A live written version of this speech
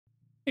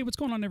Hey, what's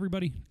going on,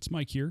 everybody? It's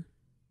Mike here.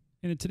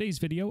 And in today's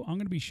video, I'm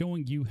going to be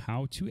showing you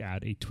how to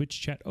add a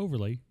Twitch chat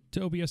overlay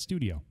to OBS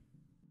Studio.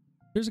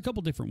 There's a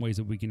couple different ways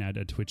that we can add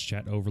a Twitch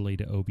chat overlay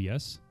to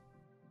OBS.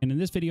 And in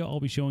this video, I'll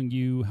be showing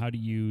you how to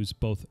use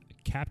both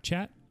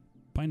KapChat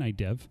by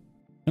NightDev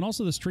and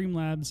also the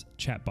Streamlabs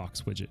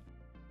Chatbox widget.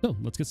 So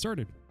let's get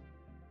started.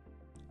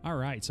 All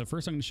right, so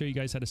first I'm going to show you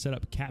guys how to set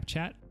up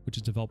KapChat, which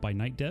is developed by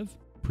NightDev.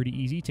 Pretty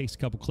easy, takes a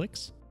couple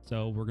clicks.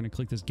 So we're going to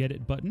click this Get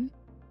It button.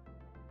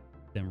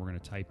 Then we're going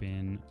to type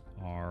in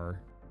our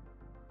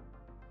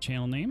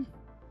channel name.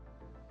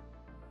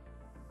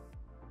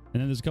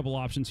 And then there's a couple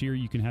options here.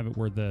 You can have it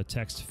where the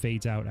text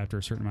fades out after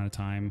a certain amount of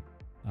time.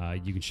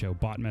 You can show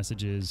bot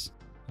messages,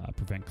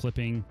 prevent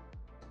clipping.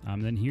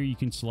 Then here you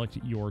can select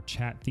your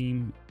chat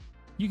theme.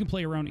 You can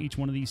play around each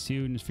one of these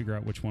two and just figure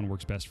out which one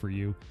works best for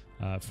you.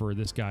 For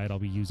this guide, I'll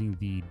be using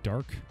the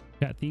dark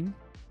chat theme.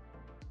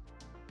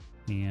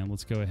 And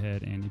let's go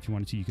ahead, and if you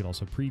wanted to, you could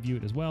also preview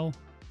it as well,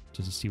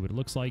 just to see what it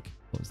looks like.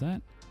 Close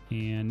that.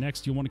 And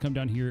next, you'll want to come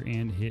down here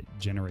and hit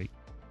generate.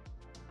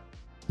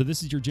 So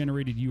this is your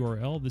generated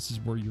URL. This is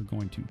where you're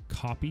going to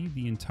copy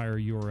the entire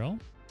URL.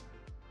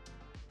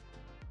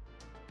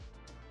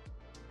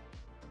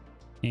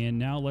 And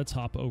now let's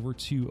hop over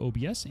to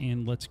OBS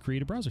and let's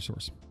create a browser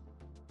source.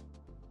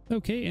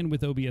 Okay, and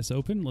with OBS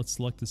open, let's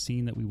select the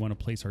scene that we want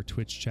to place our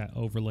Twitch chat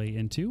overlay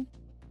into.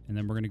 And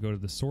then we're going to go to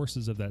the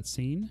sources of that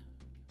scene,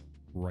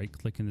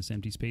 right-click in this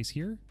empty space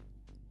here,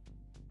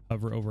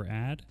 hover over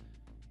add,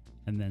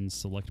 and then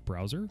select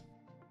browser.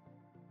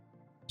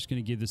 Just going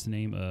to give this the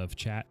name of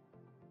chat.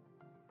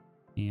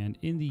 And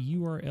in the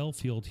URL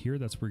field here,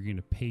 that's where you're going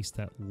to paste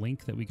that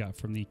link that we got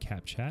from the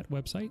KapChat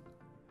website.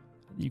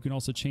 You can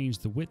also change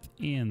the width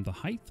and the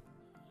height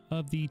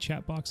of the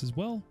chat box as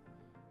well.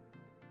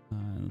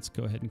 Let's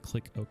go ahead and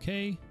click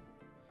OK.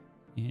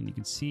 And you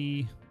can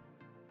see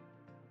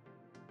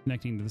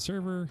connecting to the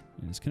server.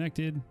 It is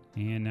connected.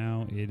 And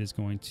now it is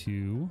going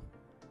to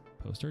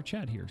post our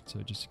chat here. So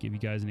just to give you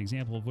guys an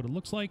example of what it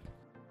looks like,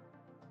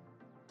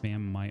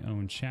 spam my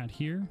own chat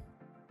here.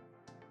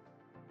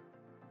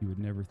 You would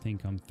never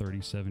think I'm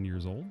 37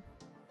 years old.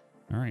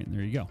 All right,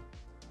 there you go.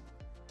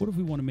 What if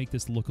we want to make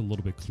this look a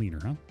little bit cleaner,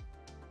 huh?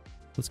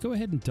 Let's go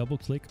ahead and double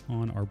click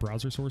on our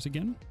browser source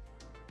again.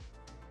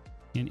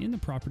 And in the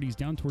properties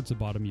down towards the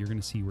bottom, you're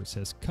going to see where it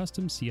says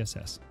custom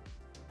CSS.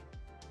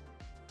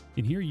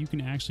 In here, you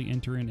can actually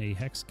enter in a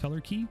hex color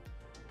key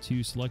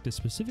to select a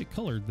specific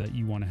color that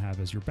you want to have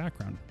as your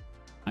background.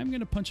 I'm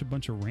going to punch a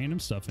bunch of random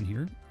stuff in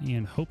here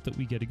and hope that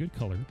we get a good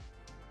color,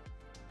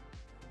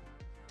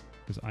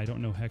 because I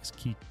don't know hex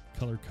key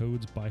color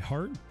codes by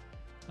heart.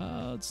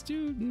 Let's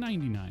do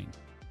 99.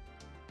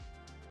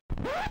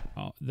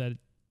 Oh, that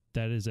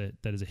is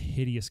a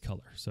hideous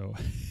color. So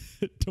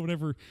don't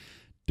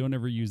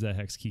ever use that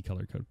hex key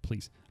color code,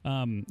 please.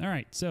 All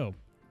right, so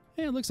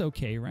yeah, it looks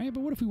okay, right?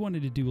 But what if we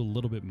wanted to do a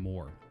little bit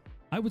more?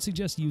 I would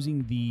suggest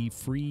using the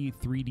free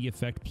 3D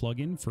effect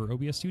plugin for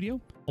OBS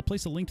Studio. I'll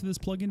place a link to this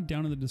plugin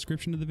down in the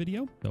description of the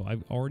video. So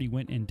I've already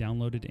went and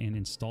downloaded and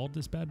installed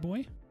this bad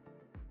boy.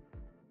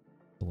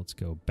 So let's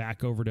go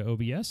back over to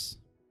OBS.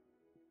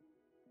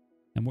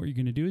 And what you're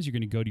going to do is you're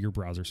going to go to your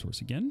browser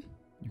source again.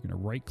 You're going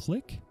to right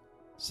click,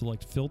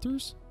 select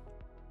filters.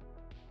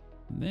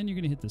 And then you're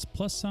going to hit this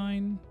plus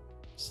sign,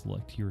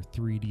 select your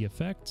 3D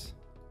effect.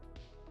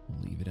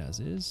 We'll leave it as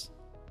is.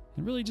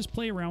 And really just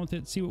play around with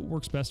it, see what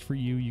works best for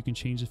you. You can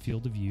change the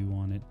field of view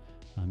on it.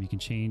 You can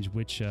change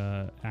which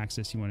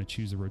axis you want to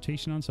choose the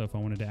rotation on. So if I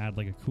wanted to add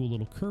like a cool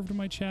little curve to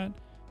my chat,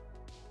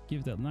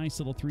 give that nice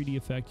little 3D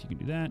effect, you can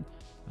do that.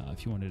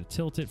 If you wanted to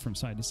tilt it from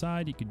side to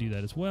side, you could do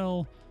that as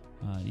well.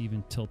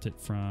 Even tilt it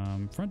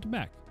from front to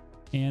back.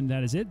 And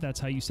that is it. That's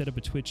how you set up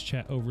a Twitch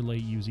chat overlay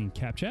using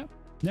KapChat.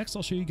 Next,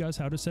 I'll show you guys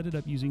how to set it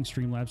up using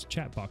Streamlabs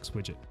Chatbox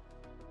widget.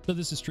 So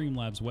this is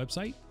Streamlabs'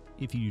 website.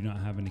 If you do not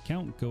have an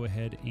account, go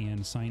ahead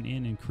and sign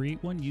in and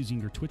create one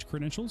using your Twitch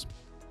credentials.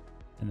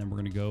 And then we're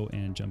going to go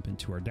and jump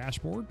into our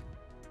dashboard.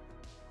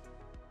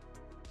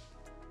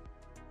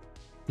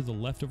 To the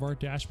left of our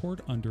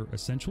dashboard, under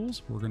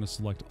Essentials, we're going to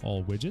select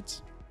All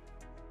Widgets.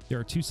 There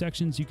are two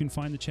sections you can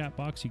find the chat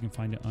box. You can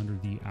find it under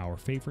the Our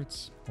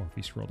Favorites, or if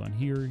you scroll down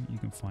here, you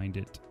can find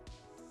it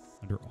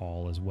under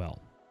All as well.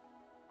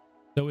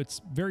 So it's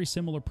very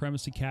similar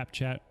premise to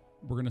KapChat.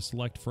 We're going to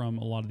select from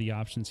a lot of the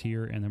options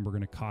here, and then we're going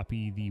to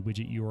copy the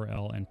widget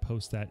URL and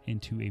post that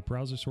into a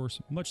browser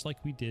source, much like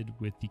we did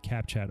with the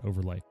KapChat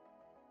overlay.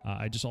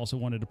 I just also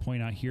wanted to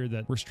point out here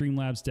that where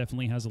Streamlabs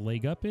definitely has a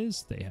leg up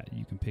is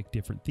you can pick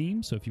different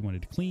themes. So if you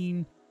wanted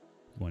clean,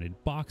 you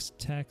wanted box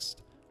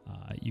text,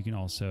 you can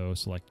also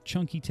select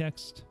chunky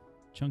text,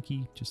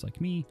 chunky, just like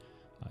me.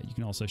 You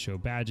can also show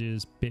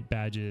badges, bit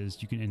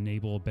badges. You can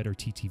enable better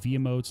TTV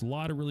emotes. A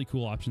lot of really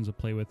cool options to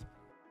play with.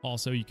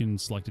 Also, you can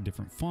select a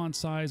different font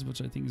size,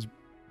 which I think is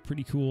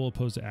pretty cool,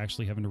 opposed to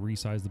actually having to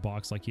resize the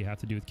box like you have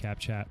to do with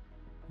KapChat.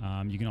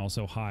 You can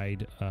also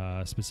hide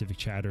specific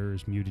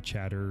chatters, muted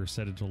chatter,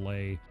 set a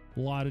delay. A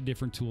lot of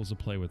different tools to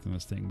play with in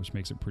this thing, which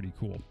makes it pretty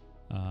cool.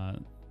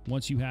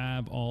 Once you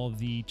have all of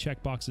the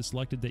checkboxes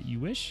selected that you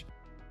wish,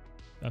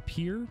 up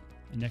here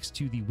next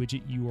to the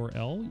widget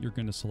URL, you're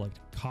going to select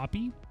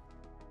copy.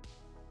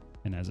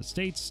 And as it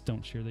states,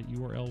 don't share that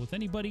URL with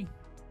anybody.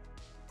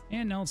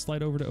 And now let's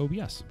slide over to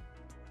OBS.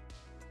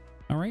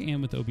 All right,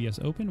 and with OBS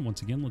open,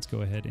 once again, let's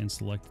go ahead and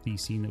select the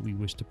scene that we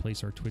wish to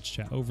place our Twitch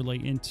chat overlay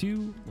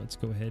into. Let's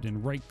go ahead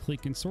and right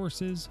click in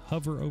sources,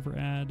 hover over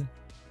add,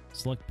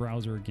 select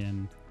browser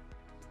again,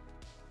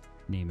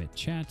 name it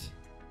chat,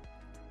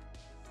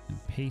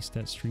 and paste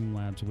that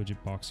Streamlabs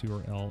widget box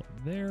URL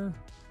there.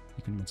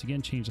 You can once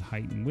again change the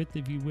height and width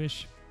if you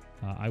wish.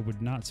 I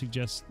would not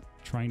suggest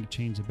trying to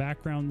change the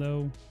background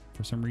though.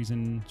 For some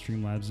reason,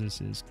 Streamlabs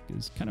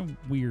is kind of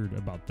weird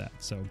about that.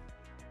 So,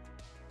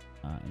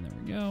 and there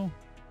we go.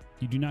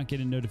 You do not get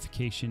a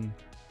notification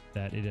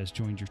that it has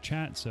joined your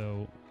chat.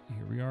 So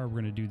here we are.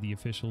 We're going to do the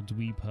official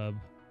DweebHub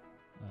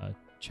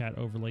chat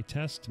overlay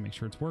test to make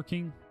sure it's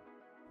working.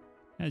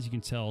 As you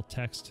can tell,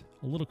 text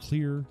a little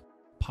clearer,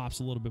 pops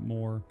a little bit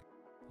more.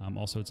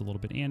 Also, it's a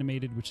little bit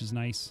animated, which is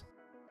nice.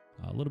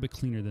 A little bit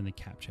cleaner than the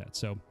KapChat.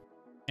 So,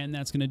 and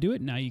that's going to do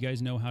it. Now you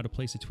guys know how to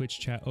place a Twitch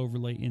chat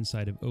overlay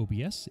inside of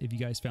OBS. If you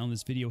guys found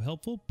this video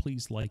helpful,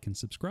 please like and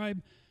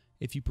subscribe.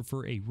 If you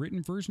prefer a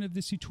written version of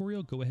this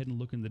tutorial, go ahead and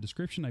look in the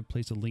description. I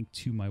place a link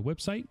to my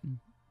website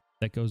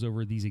that goes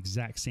over these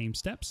exact same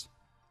steps.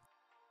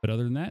 But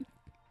other than that,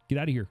 get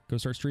out of here. Go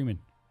start streaming.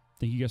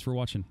 Thank you guys for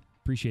watching.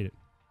 Appreciate it.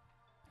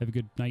 Have a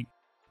good night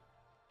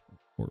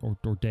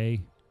or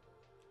day.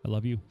 I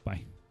love you.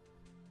 Bye.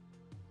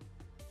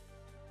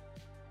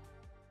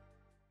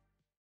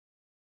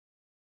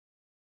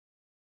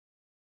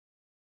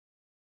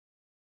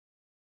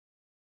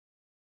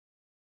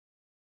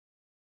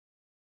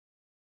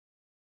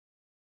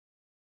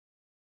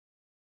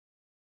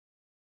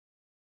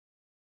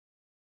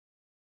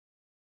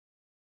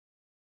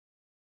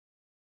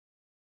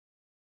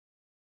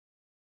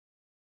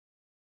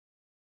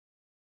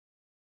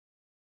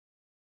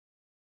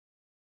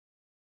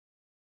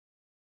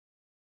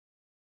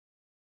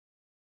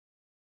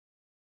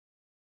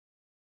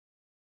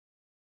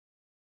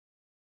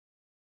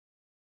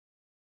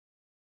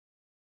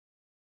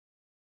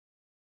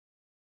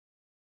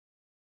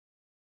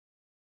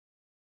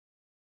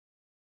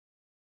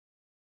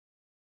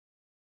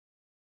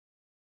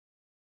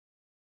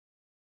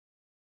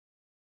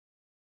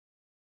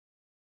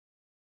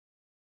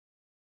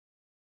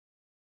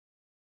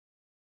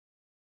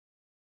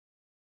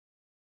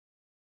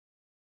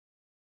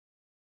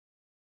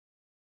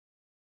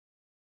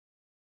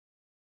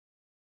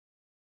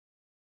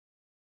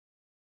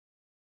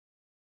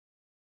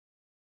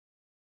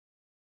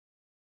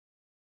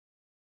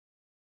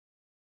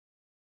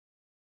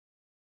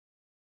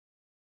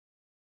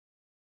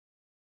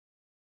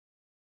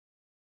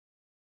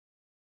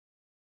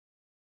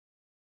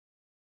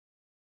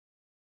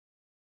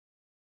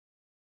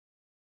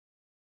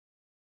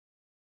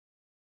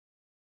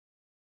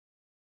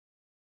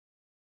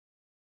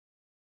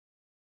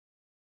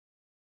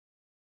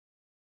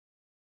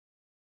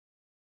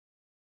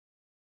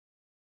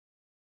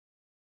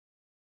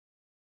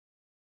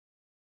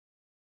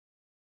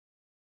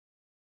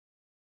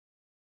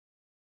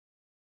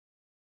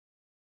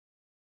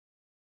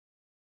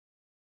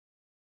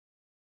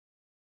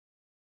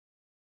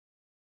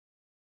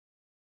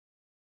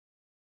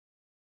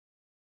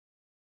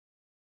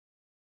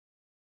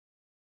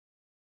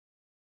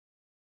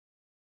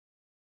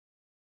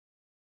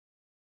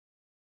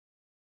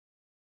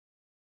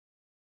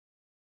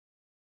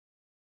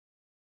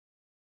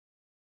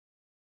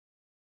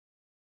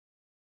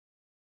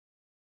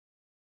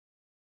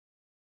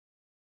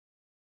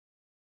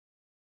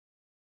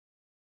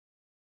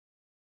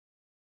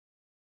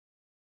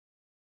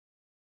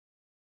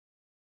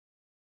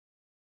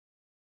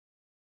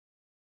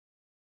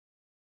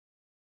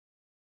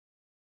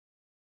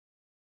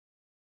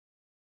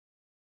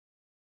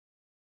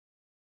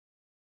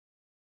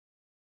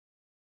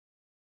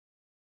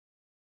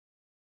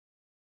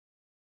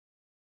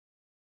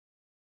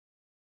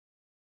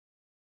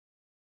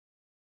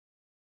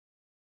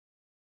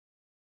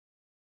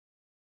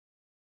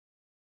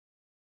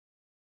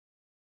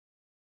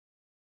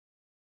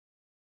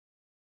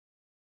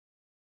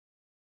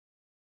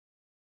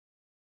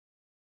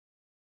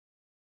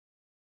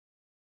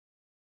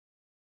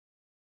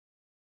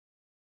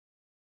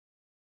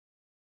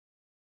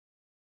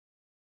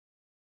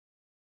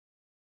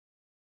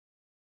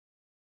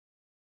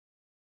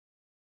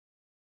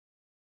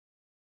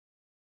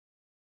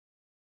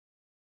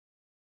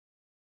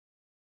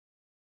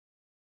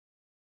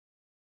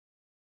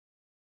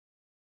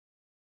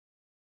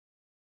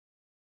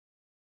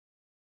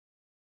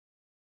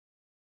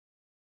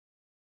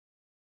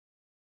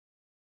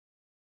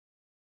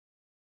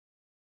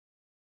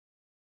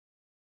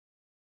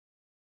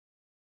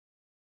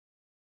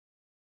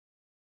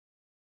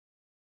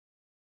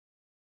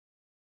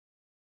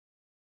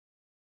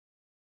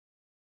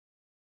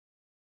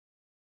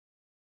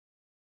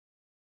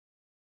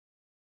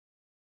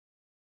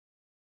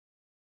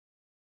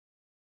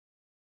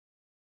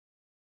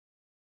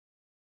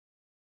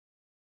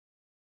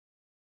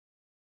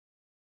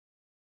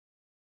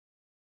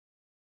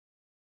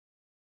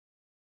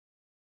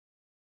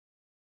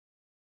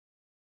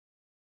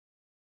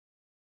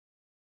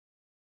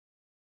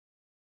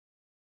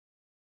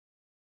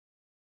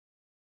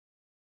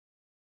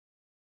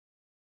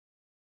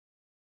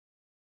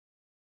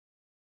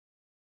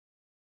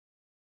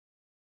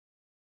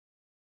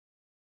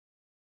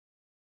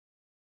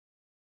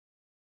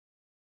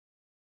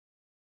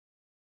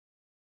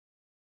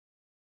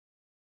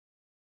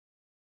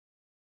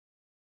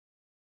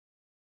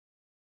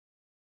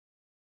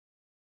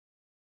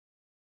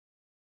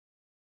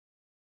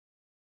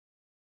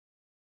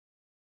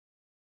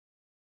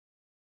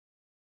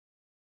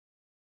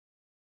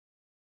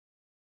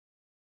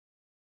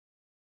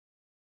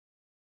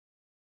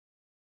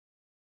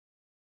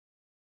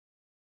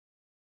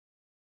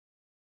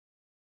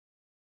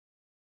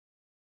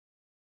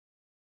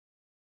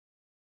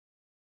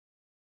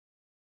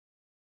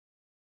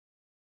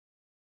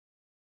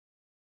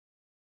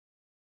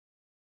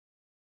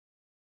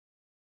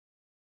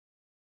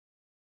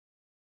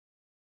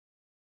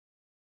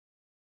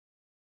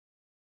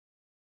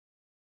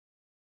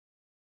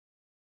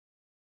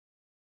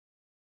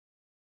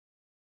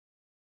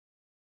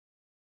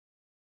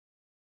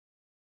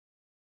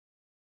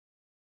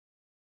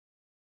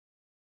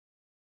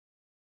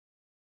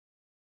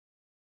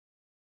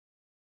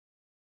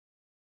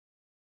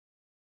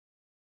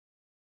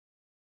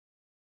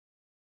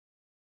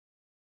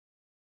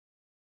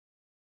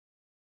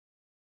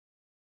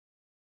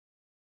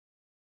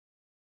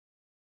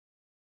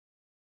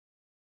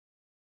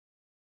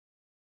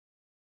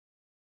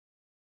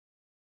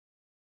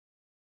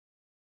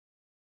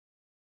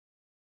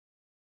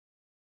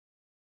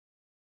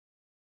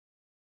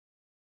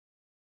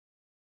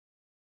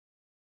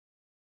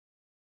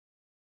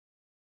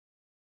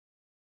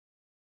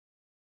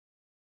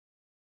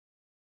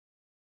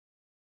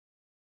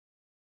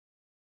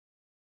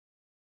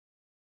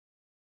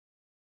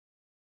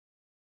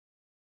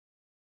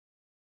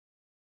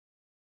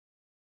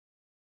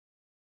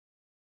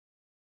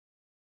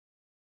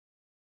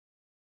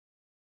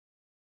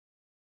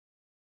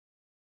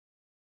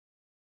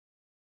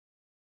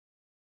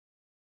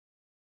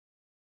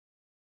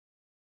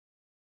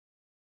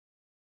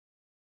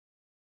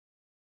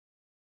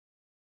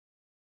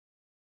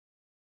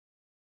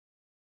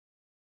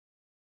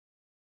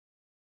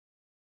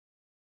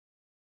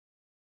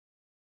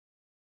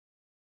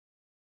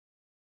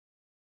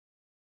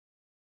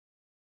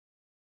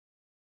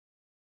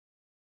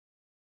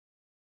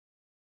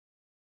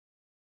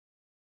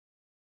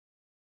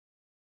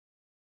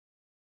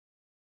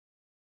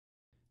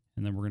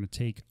 And then we're going to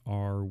take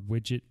our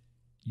widget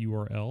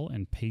URL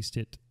and paste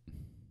it.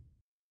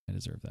 I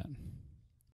deserve that.